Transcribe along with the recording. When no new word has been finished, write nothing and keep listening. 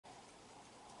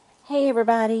Hey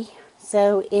everybody,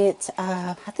 so it's,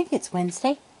 I think it's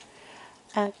Wednesday.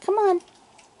 Come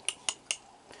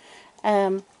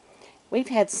on. We've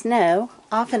had snow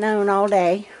off and on all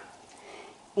day,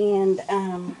 and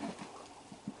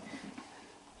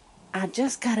I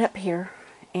just got up here,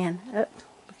 and oh,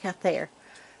 look out there.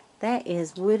 That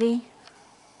is Woody.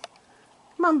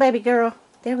 Come on, baby girl.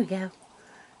 There we go.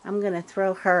 I'm going to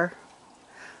throw her.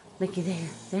 Looky there.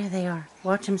 There they are.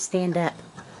 Watch them stand up.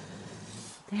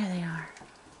 There they are.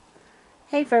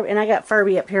 Hey, Furby. And I got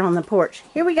Furby up here on the porch.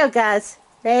 Here we go, guys.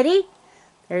 Ready?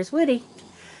 There's Woody.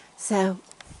 So,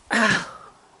 oh,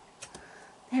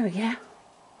 there we go.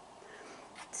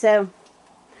 So,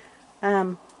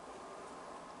 I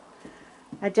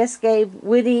just gave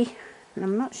Woody, and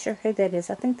I'm not sure who that is.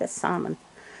 I think that's Simon.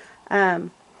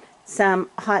 Some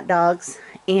hot dogs,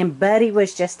 and Buddy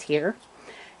was just here.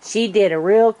 She did a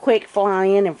real quick fly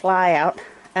in and fly out.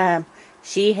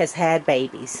 She has had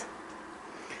babies.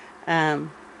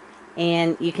 And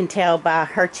you can tell by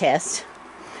her chest.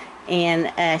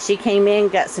 And she came in,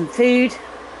 got some food,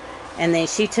 and then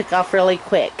she took off really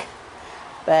quick.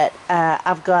 But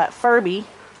I've got Furby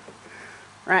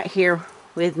right here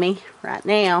with me right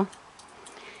now.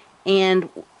 And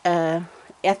I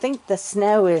think the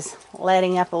snow is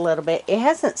letting up a little bit. It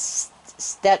hasn't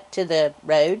stuck to the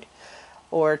road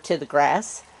or to the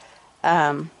grass.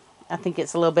 I think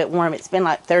it's a little bit warm. It's been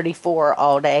like 34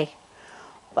 all day.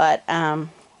 But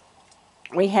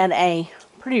we had a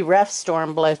pretty rough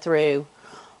storm blow through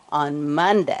on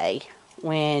Monday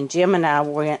when Jim and I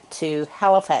went to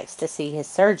Halifax to see his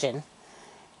surgeon.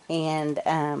 And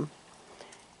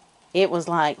it was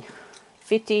like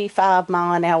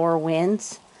 55-mile-an-hour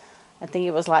winds. I think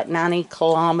it was like 95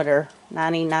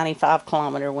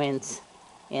 kilometer winds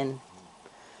in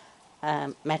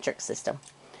metric system.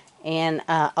 And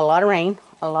a lot of rain,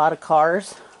 a lot of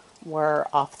cars were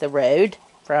off the road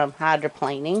from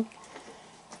hydroplaning.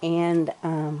 And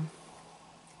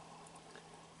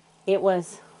it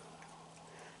was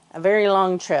a very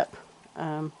long trip,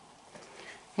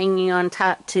 hanging on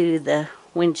tight to the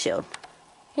windshield.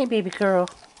 Hey, baby girl.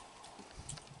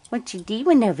 What you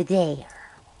doing over there?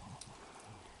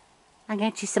 I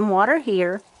got you some water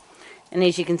here. And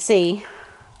as you can see,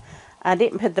 I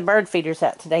didn't put the bird feeders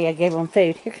out today. I gave them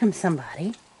food. Here comes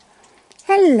somebody.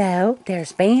 Hello.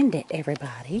 There's Bandit,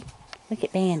 everybody. Look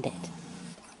at Bandit.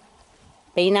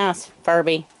 Be nice,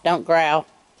 Furby. Don't growl.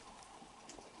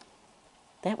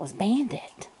 That was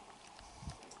Bandit.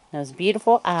 Those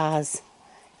beautiful eyes.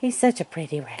 He's such a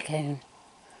pretty raccoon.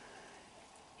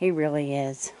 He really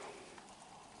is.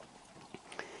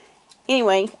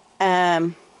 Anyway,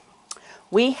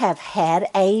 we have had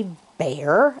a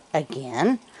bear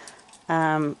again.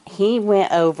 He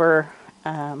went over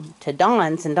to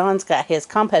Don's, and Don's got his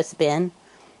compost bin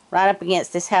right up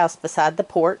against this house beside the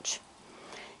porch.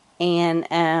 And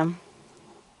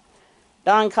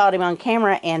Don caught him on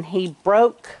camera, and he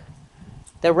broke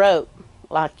the rope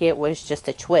like it was just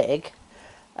a twig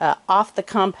off the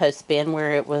compost bin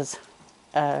where it was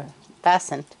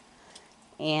fastened.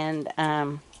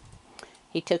 And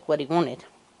he took what he wanted.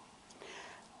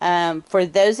 For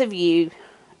those of you,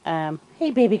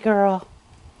 hey baby girl,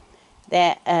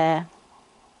 that,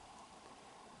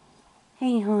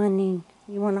 hey honey,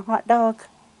 you want a hot dog?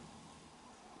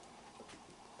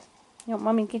 You want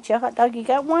mommy to get you a hot dog? You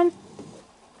got one?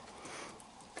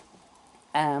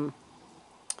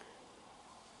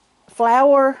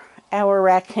 Flower, our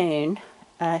raccoon,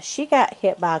 she got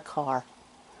hit by a car.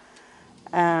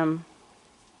 If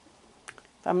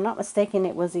I'm not mistaken,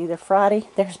 it was either Friday.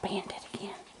 There's Bandit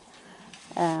again.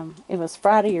 It was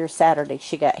Friday or Saturday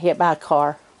she got hit by a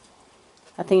car.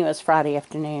 I think it was Friday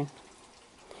afternoon.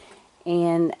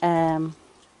 And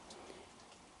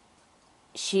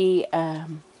she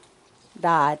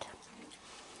died.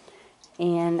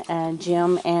 And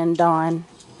Jim and Don,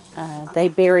 they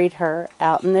buried her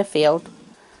out in the field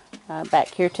back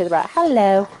here to the right.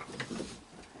 Hello.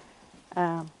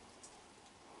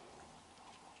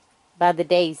 By the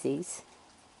daisies.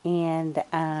 And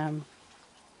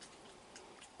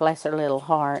bless her little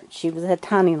heart, she was a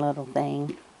tiny little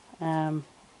thing.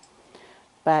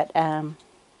 But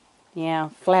yeah,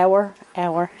 flower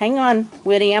hour. Hang on,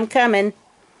 Woody, I'm coming.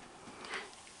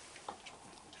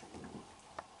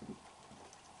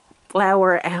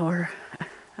 Flower hour.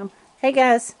 Hey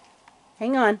guys,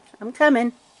 hang on, I'm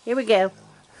coming. Here we go.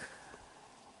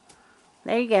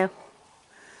 There you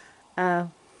go.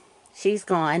 She's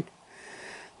gone.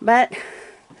 But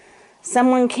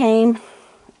someone came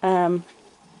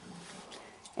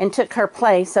and took her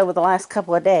place over the last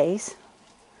couple of days.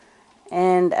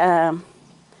 And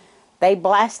they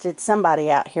blasted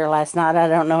somebody out here last night. I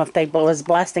don't know if they was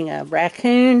blasting a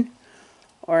raccoon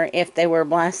or if they were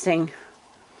blasting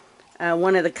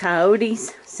one of the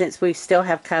coyotes, since we still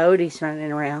have coyotes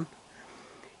running around.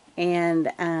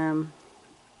 And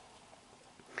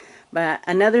but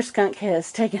another skunk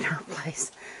has taken her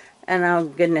place. And oh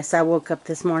goodness, I woke up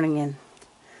this morning and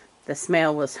the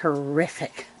smell was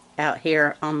horrific out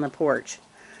here on the porch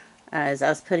as I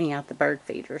was putting out the bird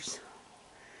feeders.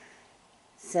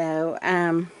 So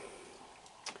I'm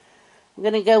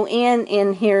going to go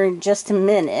in here in just a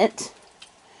minute.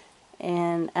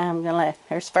 And I'm going to let,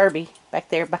 there's Furby back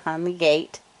there behind the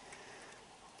gate.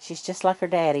 She's just like her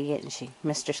daddy, isn't she?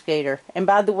 Mr. Scooter. And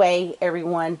by the way,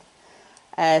 everyone,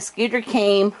 Scooter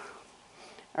came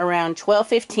around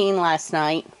 12:15 last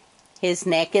night. His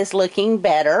neck is looking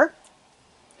better.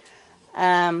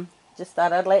 Just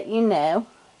thought I'd let you know.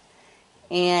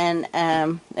 And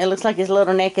it looks like his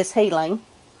little neck is healing.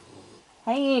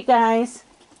 Hey, you guys.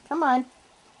 Come on.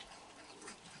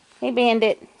 Hey,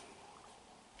 Bandit.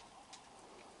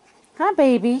 Hi,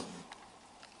 baby.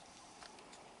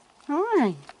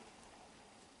 Hi.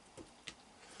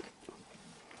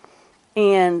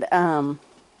 And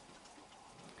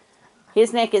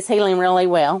his neck is healing really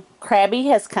well. Krabby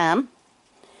has come.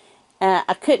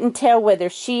 I couldn't tell whether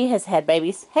she has had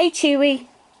babies. Hey, Chewy.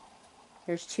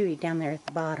 There's Chewy down there at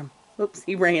the bottom. Oops,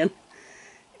 he ran.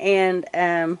 And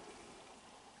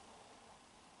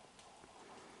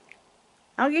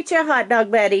I'll get you a hot dog,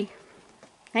 buddy.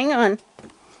 Hang on.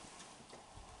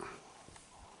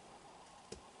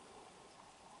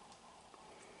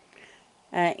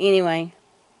 Anyway,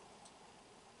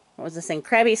 what was I saying?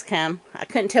 Krabby's come. I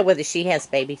couldn't tell whether she has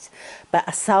babies, but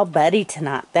I saw Buddy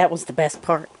tonight. That was the best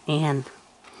part. And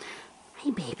hey,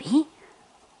 baby,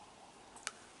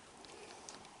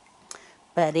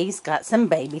 Buddy's got some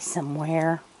babies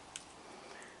somewhere.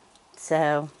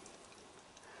 So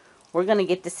we're gonna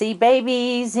get to see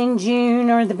babies in June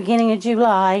or the beginning of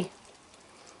July.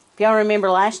 If y'all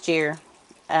remember last year,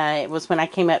 it was when I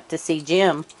came up to see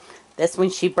Jim. That's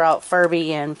when she brought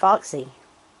Furby and Foxy.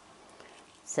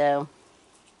 So,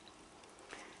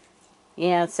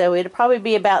 yeah, so it'll probably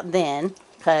be about then,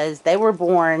 because they were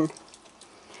born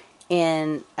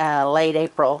in late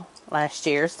April last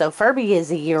year. So Furby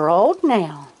is a year old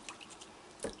now.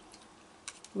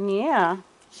 Yeah,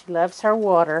 she loves her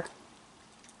water.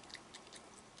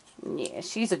 Yeah,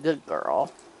 she's a good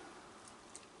girl.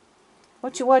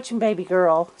 What you watching, baby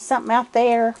girl? Something out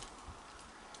there?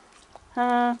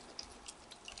 Huh?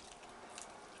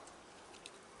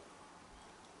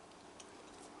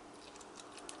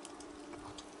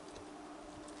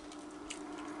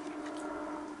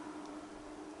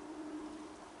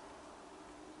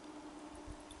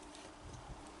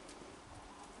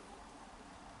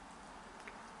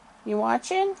 You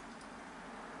watching?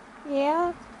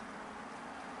 Yeah.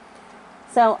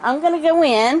 So I'm going to go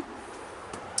in.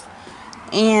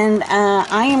 And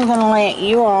I am going to let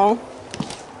you all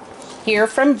hear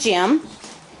from Jim.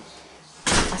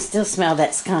 I still smell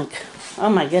that skunk. Oh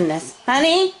my goodness.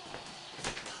 Honey?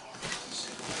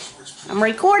 I'm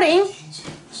recording. We'll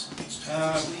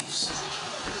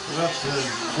have to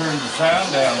turn the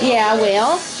sound down. Yeah, I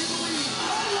will.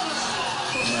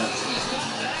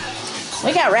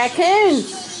 We got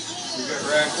raccoons. We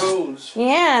got raccoons.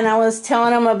 Yeah, and I was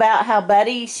telling them about how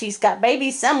Buddy, she's got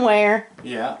babies somewhere.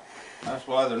 Yeah, that's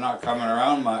why they're not coming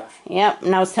around much. Yep,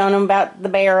 and I was telling them about the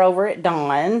bear over at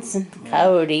Dawn's and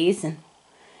coyotes and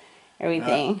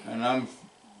everything. And I'm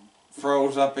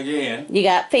froze up again. You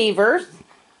got fever.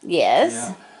 Yes.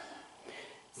 Yeah.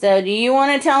 So do you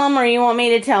want to tell them, or you want me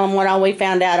to tell them what all we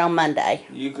found out on Monday?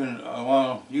 You can,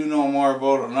 well, you know more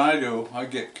about it than I do. I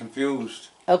get confused.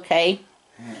 Okay.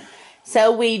 Yeah.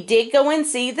 So we did go and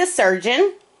see the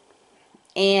surgeon,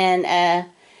 and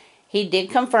he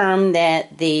did confirm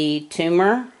that the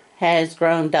tumor has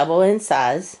grown double in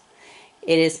size.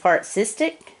 It is part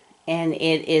cystic, and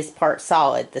it is part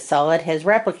solid. The solid has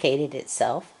replicated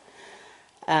itself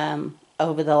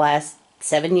over the last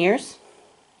 7 years.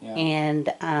 Yeah.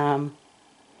 And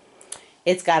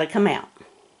it's got to come out.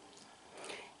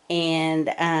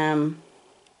 And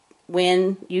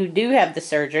when you do have the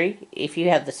surgery, if you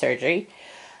have the surgery,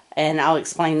 and I'll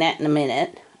explain that in a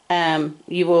minute,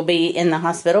 you will be in the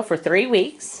hospital for 3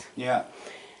 weeks. Yeah.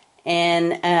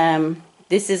 And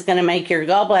this is going to make your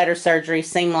gallbladder surgery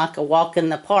seem like a walk in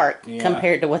the park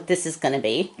compared to what this is going to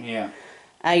be. Yeah.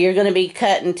 You're going to be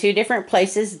cut in 2 different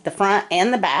places, the front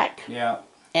and the back. Yeah.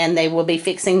 And they will be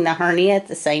fixing the hernia at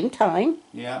the same time.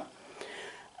 Yeah.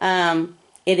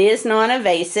 It is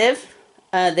non-invasive,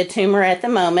 the tumor at the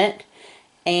moment.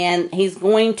 And he's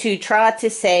going to try to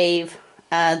save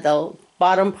the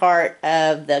bottom part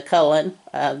of the colon,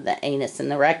 of the anus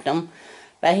and the rectum,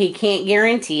 but he can't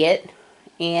guarantee it.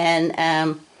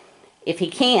 And if he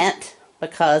can't,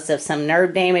 because of some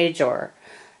nerve damage or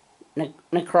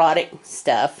necrotic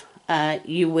stuff,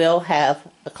 you will have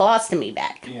a colostomy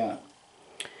back. Yeah.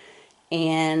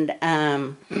 And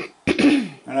and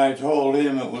I told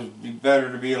him it would be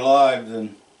better to be alive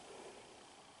than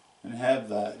have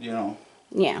that, you know.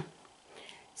 Yeah.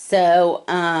 So,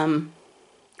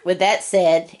 with that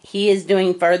said, he is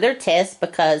doing further tests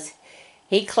because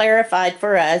he clarified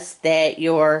for us that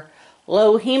your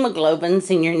low hemoglobins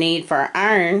and your need for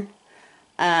iron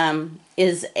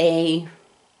is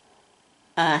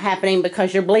happening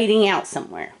because you're bleeding out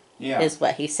somewhere. Yeah. Is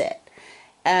what he said.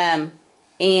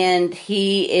 And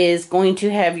he is going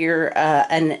to have your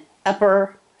an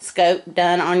upper scope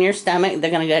done on your stomach.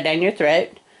 They're going to go down your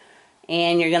throat.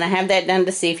 And you're going to have that done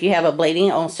to see if you have a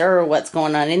bleeding ulcer or what's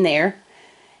going on in there.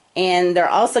 And they're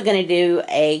also going to do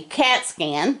a CAT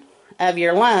scan of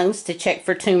your lungs to check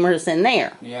for tumors in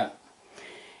there. Yeah.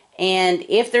 And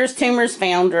if there's tumors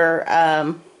found or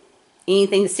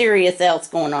anything serious else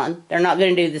going on, they're not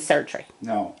going to do the surgery.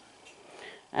 No.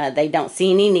 They don't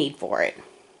see any need for it.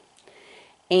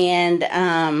 And,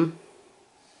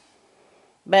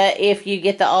 but if you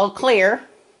get the all clear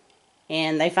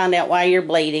and they find out why you're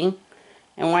bleeding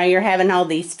and why you're having all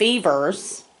these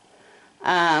fevers,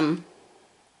 they'll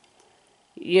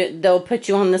put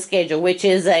you on the schedule, which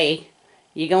is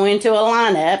you go into a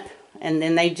lineup and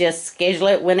then they just schedule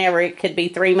it whenever. It could be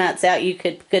 3 months out. You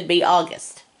could be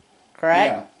August,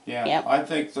 correct? Yeah. Yep. I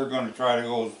think they're going to try to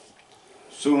go as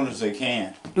soon as they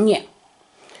can. Yeah.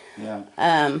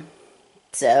 Yeah.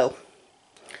 So,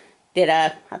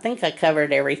 I think I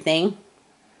covered everything.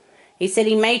 He said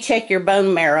he may check your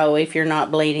bone marrow if you're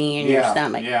not bleeding in your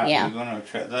stomach. Yeah. You're gonna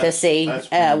check that, to see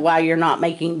why you're not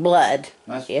making blood.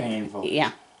 That's painful.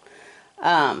 Yeah.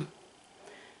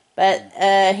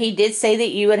 But he did say that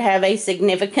you would have a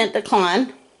significant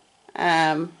decline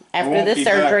after the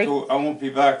surgery. I won't be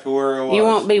back to where I was. You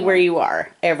won't be where you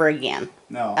are ever again.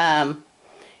 No.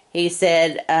 He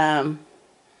said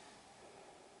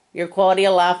your quality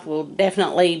of life will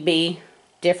definitely be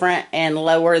different and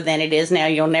lower than it is now.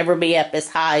 You'll never be up as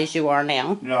high as you are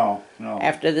now. No.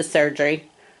 After the surgery.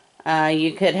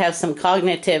 You could have some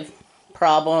cognitive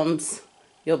problems.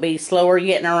 You'll be slower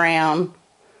getting around.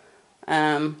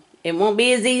 It won't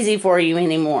be as easy for you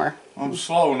anymore. I'm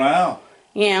slow now.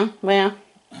 Yeah, well,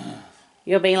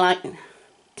 you'll be like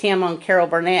Tim on Carol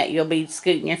Burnett. You'll be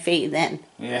scooting your feet then.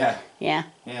 Yeah. Yeah.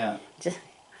 Yeah.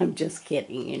 I'm just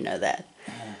kidding. You know that.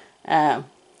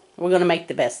 We're going to make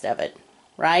the best of it.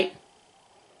 Right?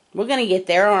 We're going to get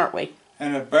there, aren't we?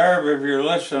 And if Barb, if you're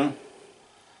listening,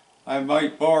 I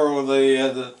might borrow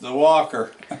the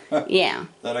walker. Yeah.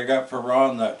 That I got for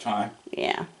Ron that time.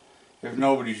 Yeah. If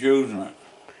nobody's using it.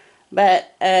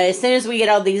 But as soon as we get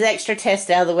all these extra tests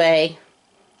out of the way,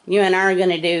 you and I are going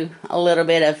to do a little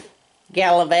bit of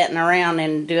gallivanting around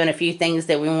and doing a few things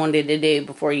that we wanted to do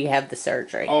before you have the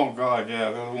surgery. Oh, God, yeah,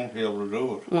 because I won't be able to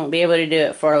do it. Won't be able to do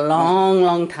it for a long,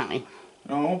 long time.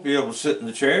 No, I won't be able to sit in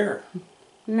the chair.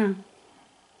 No.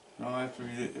 No, I have to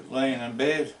be laying in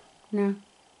bed. No,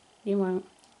 you won't.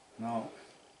 No.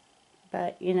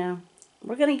 But, you know,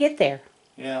 we're going to get there.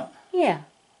 Yeah. Yeah.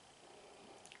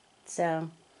 So,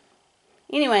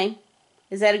 anyway,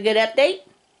 is that a good update?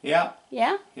 Yeah.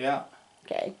 Yeah? Yeah.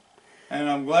 Okay. And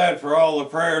I'm glad for all the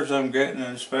prayers I'm getting,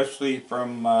 and especially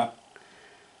from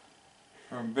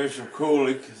Bishop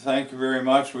Cooley. Thank you very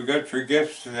much. We got your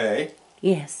gifts today.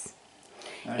 Yes.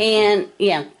 And,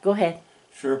 yeah, go ahead.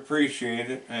 Sure appreciate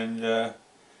it. And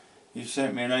you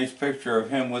sent me a nice picture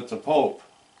of him with the Pope.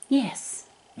 Yes.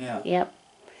 Yeah. Yep.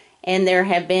 And there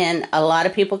have been a lot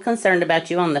of people concerned about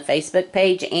you on the Facebook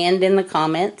page and in the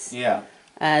comments. Yeah.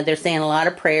 They're saying a lot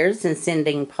of prayers and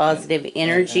sending positive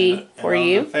energy for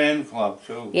you. And the fan club,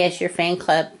 too. Yes, your fan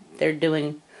club. They're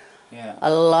doing yeah.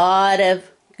 a lot of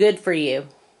good for you.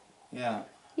 Yeah.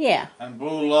 Yeah. And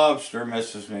Blue Lobster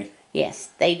misses me. Yes,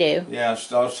 they do. Yeah, I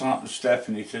was talking to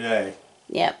Stephanie today.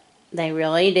 Yep, they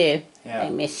really do. Yeah. They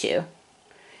miss you.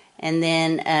 And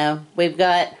then I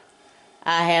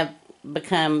have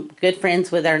become good friends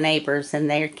with our neighbors,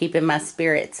 and they're keeping my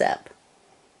spirits up.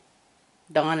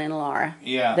 Dawn and Laura.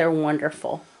 Yeah. They're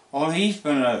wonderful. Well, he's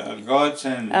been a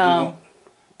godsend. Oh,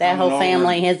 that whole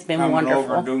family has been wonderful.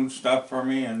 Coming over and doing stuff for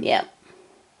me. And yep.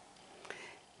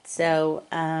 So,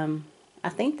 I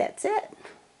think that's it.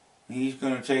 He's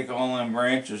going to take all them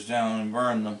branches down and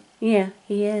burn them. Yeah,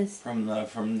 he is. From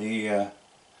the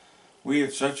we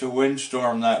had such a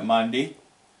windstorm that Monday.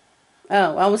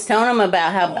 Oh, I was telling them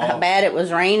about how bad it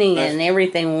was raining and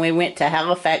everything when we went to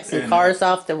Halifax and cars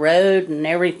off the road and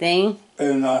everything.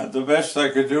 And the best I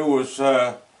could do was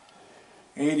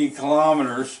 80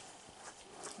 kilometers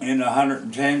in the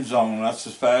 110 zone. That's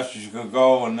as fast as you could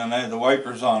go, and then I had the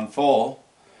wipers on full,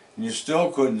 and you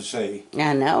still couldn't see.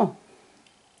 I know.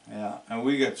 Yeah, and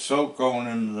we got soaked going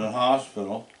into the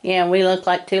hospital. Yeah, we looked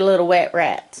like two little wet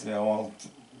rats. Yeah, well,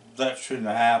 that shouldn't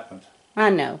have happened. I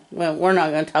know. Well, we're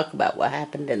not going to talk about what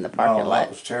happened in the parking lot. That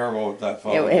was terrible what that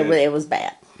fellow It was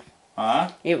bad.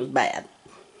 Huh? It was bad.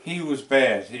 He was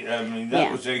bad.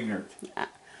 That was ignorant.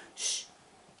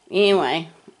 Anyway,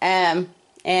 and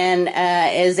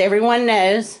as everyone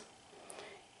knows,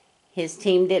 his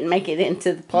team didn't make it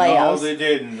into the playoffs. No, they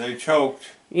didn't. They choked.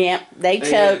 Yep, they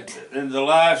choked. In the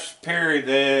last period,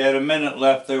 they had a minute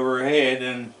left. They were ahead,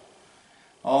 and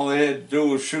all they had to do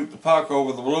was shoot the puck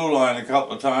over the blue line a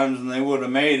couple of times, and they would have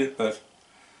made it, but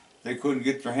they couldn't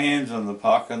get their hands on the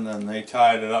puck, and then they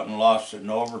tied it up and lost it in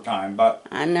overtime. But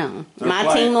I know.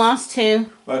 My team lost too.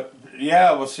 But,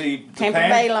 yeah, well, see, Tampa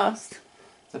Bay lost.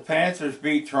 The Panthers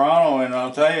beat Toronto, and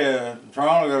I'll tell you,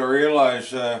 Toronto got to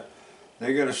realize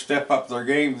they got to step up their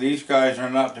game. These guys are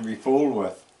not to be fooled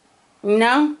with.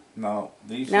 No? No.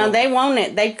 They want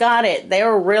it. They've got it.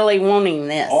 They're really wanting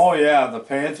this. Oh, yeah, the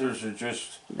Panthers are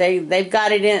just... They've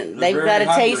got it in. They've got a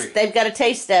taste. They've got a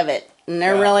taste of it, and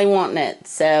they're really wanting it.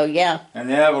 So, yeah. And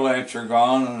the Avalanche are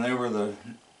gone, and they were the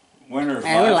winners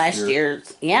last year.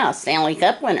 Yeah, Stanley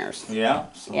Cup winners.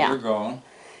 Yeah, so they're gone.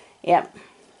 Yep.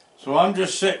 So I'm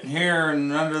just sitting here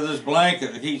and under this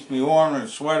blanket that keeps me warm and a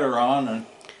sweater on,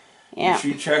 and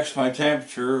she checks my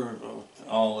temperature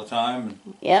all the time.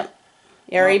 Yep.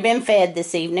 You already been fed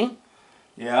this evening.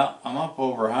 Yeah, I'm up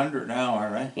over 100 now,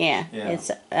 aren't I? Yeah. It's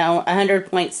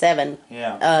 100.7.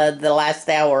 Yeah. The last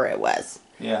hour it was.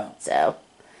 Yeah. So,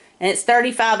 and it's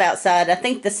 35 outside. I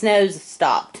think the snow's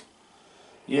stopped.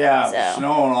 Yeah, it was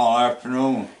snowing all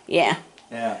afternoon. Yeah.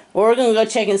 Yeah. Well, we're going to go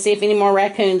check and see if any more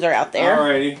raccoons are out there.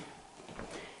 Alrighty.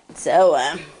 So,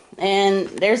 and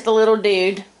there's the little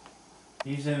dude.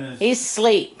 He's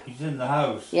asleep. He's in the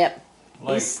house. Yep.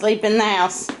 Light. He's asleep in the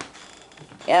house.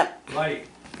 Yep. Light.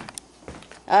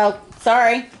 Oh,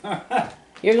 sorry.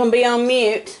 You're going to be on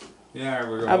mute. Yeah,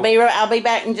 we're going. I'll be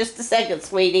back in just a second,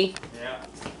 sweetie. Yeah.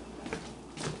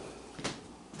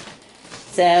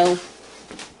 So,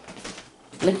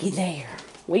 looky there.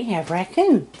 We have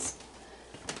raccoons.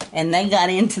 And they got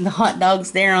into the hot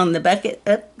dogs there on the bucket.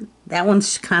 That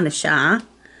one's kind of shy.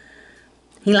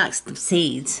 He likes the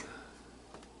seeds.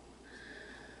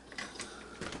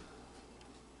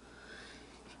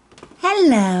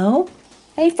 Hello.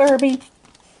 Hey, Furby.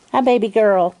 Hi, baby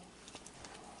girl.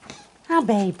 Hi,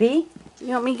 baby. You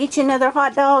want me to get you another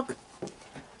hot dog?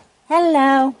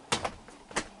 Hello.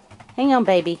 Hang on,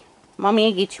 baby. Mommy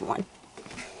will get you one.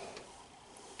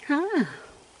 Huh.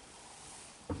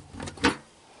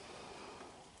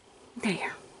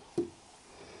 There.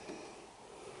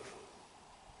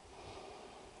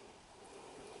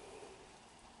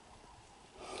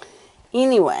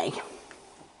 Anyway.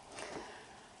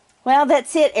 Well,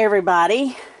 that's it,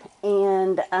 everybody.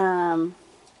 And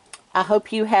I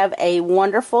hope you have a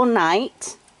wonderful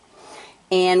night.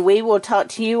 And we will talk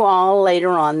to you all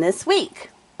later on this week.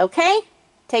 Okay?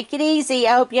 Take it easy.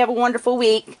 I hope you have a wonderful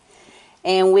week.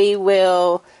 And we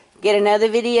will get another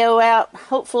video out,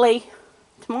 hopefully,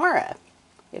 tomorrow.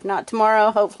 If not tomorrow,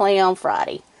 hopefully on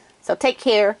Friday. So take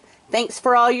care. Thanks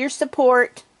for all your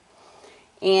support.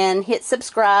 And hit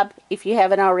subscribe if you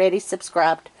haven't already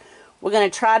subscribed. We're going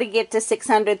to try to get to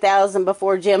 600,000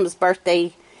 before Jim's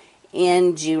birthday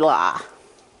in July.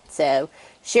 So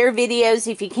share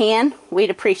videos if you can.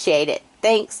 We'd appreciate it.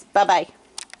 Thanks. Bye-bye.